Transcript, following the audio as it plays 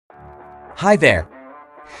Hi there.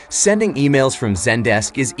 Sending emails from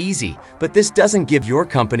Zendesk is easy, but this doesn't give your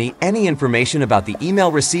company any information about the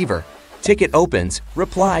email receiver, ticket opens,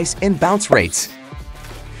 replies, and bounce rates.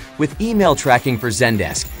 With email tracking for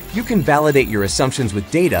Zendesk, you can validate your assumptions with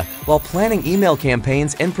data while planning email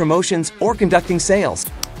campaigns and promotions or conducting sales.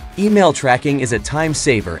 Email tracking is a time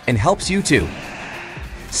saver and helps you to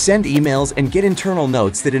send emails and get internal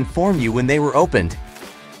notes that inform you when they were opened.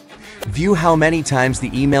 View how many times the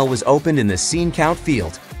email was opened in the Seen Count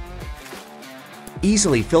field.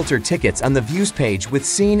 Easily filter tickets on the Views page with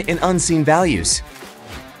seen and unseen values.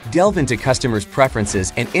 Delve into customers'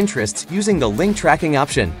 preferences and interests using the link tracking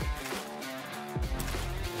option.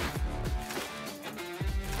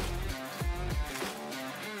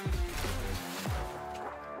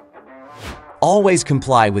 Always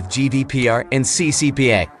comply with GDPR and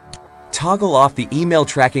CCPA. Toggle off the email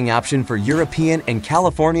tracking option for European and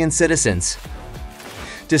Californian citizens.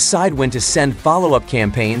 Decide when to send follow-up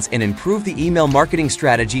campaigns and improve the email marketing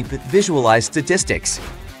strategy that visualize statistics.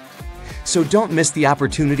 So don't miss the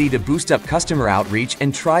opportunity to boost up customer outreach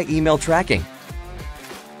and try email tracking.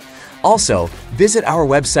 Also, visit our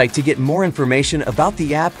website to get more information about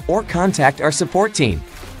the app or contact our support team.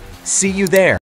 See you there!